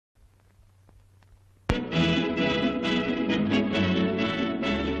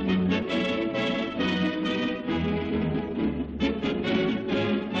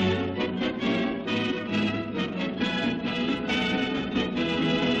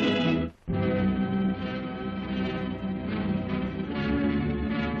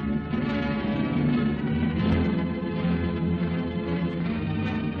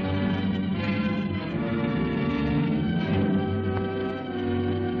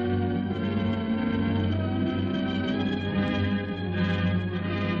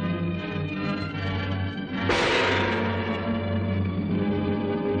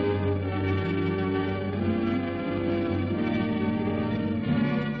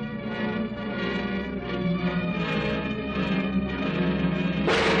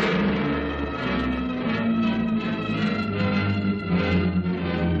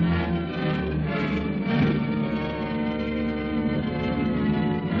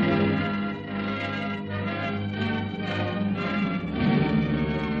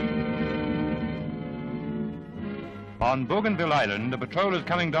On Bougainville Island, a patrol is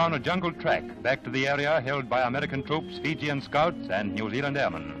coming down a jungle track back to the area held by American troops, Fijian scouts, and New Zealand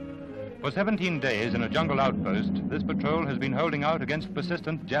airmen. For 17 days in a jungle outpost, this patrol has been holding out against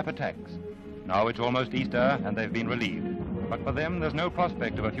persistent Jap attacks. Now it's almost Easter, and they've been relieved. But for them, there's no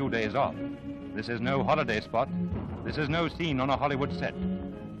prospect of a few days off. This is no holiday spot. This is no scene on a Hollywood set.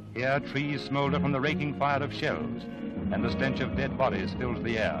 Here, trees smolder from the raking fire of shells, and the stench of dead bodies fills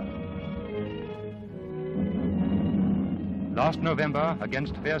the air. Last November,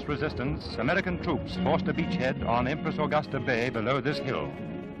 against fierce resistance, American troops forced a beachhead on Empress Augusta Bay below this hill.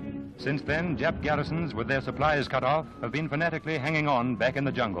 Since then, Jap garrisons, with their supplies cut off, have been fanatically hanging on back in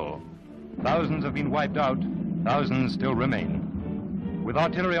the jungle. Thousands have been wiped out, thousands still remain. With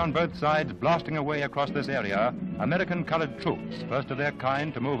artillery on both sides blasting away across this area, American colored troops, first of their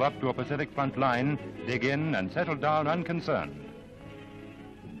kind to move up to a Pacific front line, dig in and settle down unconcerned.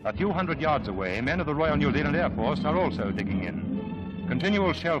 A few hundred yards away, men of the Royal New Zealand Air Force are also digging in.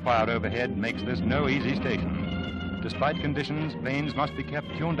 Continual shell fire overhead makes this no easy station. Despite conditions, planes must be kept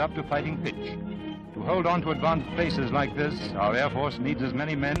tuned up to fighting pitch. To hold on to advanced places like this, our Air Force needs as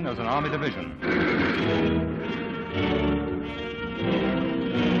many men as an Army division.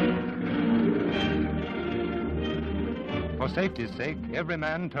 For safety's sake, every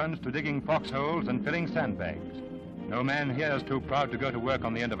man turns to digging foxholes and filling sandbags. No man here is too proud to go to work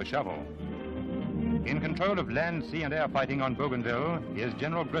on the end of a shovel. In control of land, sea, and air fighting on Bougainville is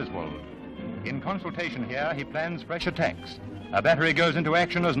General Griswold. In consultation here, he plans fresh attacks. A battery goes into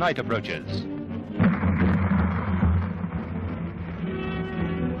action as night approaches.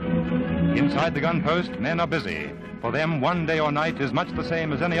 Inside the gun post, men are busy. For them, one day or night is much the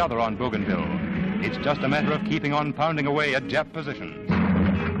same as any other on Bougainville. It's just a matter of keeping on pounding away at Jap positions.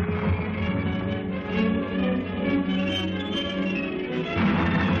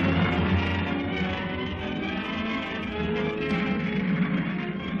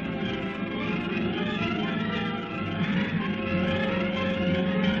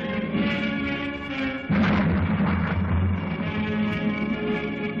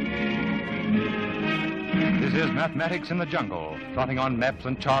 This is mathematics in the jungle, plotting on maps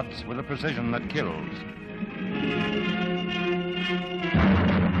and charts with a precision that kills.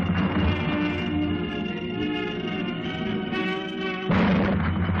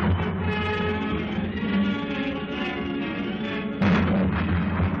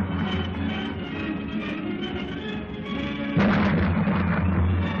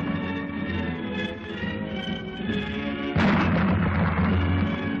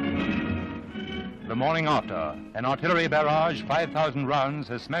 The morning after, an artillery barrage, 5,000 rounds,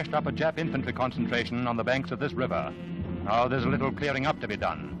 has smashed up a Jap infantry concentration on the banks of this river. Now there's a little clearing up to be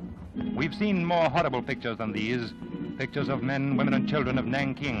done. We've seen more horrible pictures than these, pictures of men, women, and children of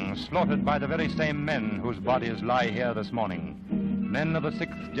Nanking slaughtered by the very same men whose bodies lie here this morning. Men of the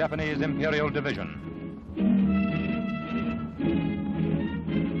 6th Japanese Imperial Division.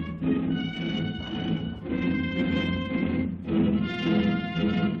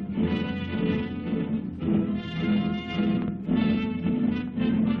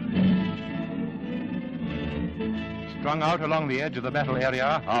 Strung out along the edge of the battle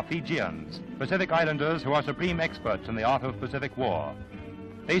area are Fijians, Pacific Islanders who are supreme experts in the art of Pacific war.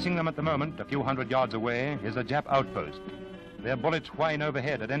 Facing them at the moment, a few hundred yards away, is a Jap outpost. Their bullets whine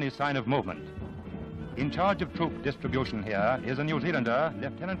overhead at any sign of movement. In charge of troop distribution here is a New Zealander,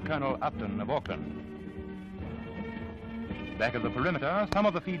 Lieutenant Colonel Upton of Auckland. Back of the perimeter, some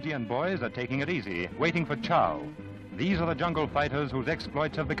of the Fijian boys are taking it easy, waiting for chow. These are the jungle fighters whose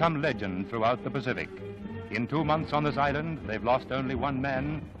exploits have become legend throughout the Pacific. In 2 months on this island, they've lost only 1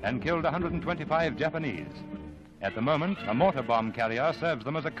 man and killed 125 Japanese. At the moment, a mortar bomb carrier serves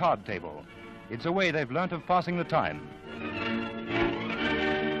them as a card table. It's a way they've learnt of passing the time.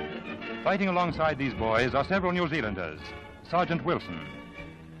 Fighting alongside these boys are several New Zealanders, Sergeant Wilson,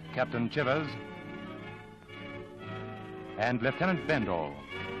 Captain Chivers, and Lieutenant Bendall.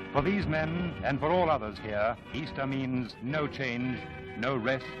 For these men, and for all others here, Easter means no change, no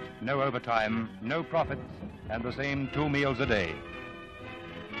rest, no overtime, no profits, and the same 2 meals a day.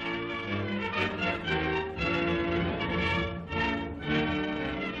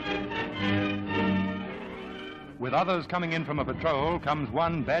 With others coming in from a patrol comes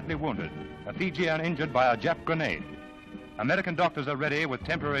one badly wounded, a Fijian injured by a Jap grenade. American doctors are ready with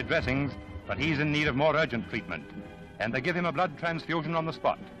temporary dressings, but he's in need of more urgent treatment, and they give him a blood transfusion on the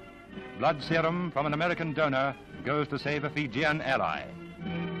spot. Blood serum from an American donor goes to save a Fijian ally.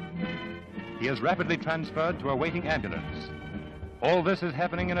 He is rapidly transferred to a waiting ambulance. All this is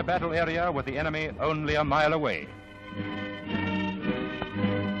happening in a battle area with the enemy only a mile away.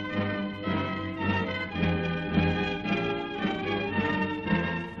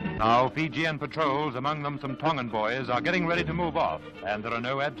 Now, Fijian patrols, among them some Tongan boys, are getting ready to move off, and there are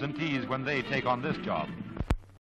no absentees when they take on this job.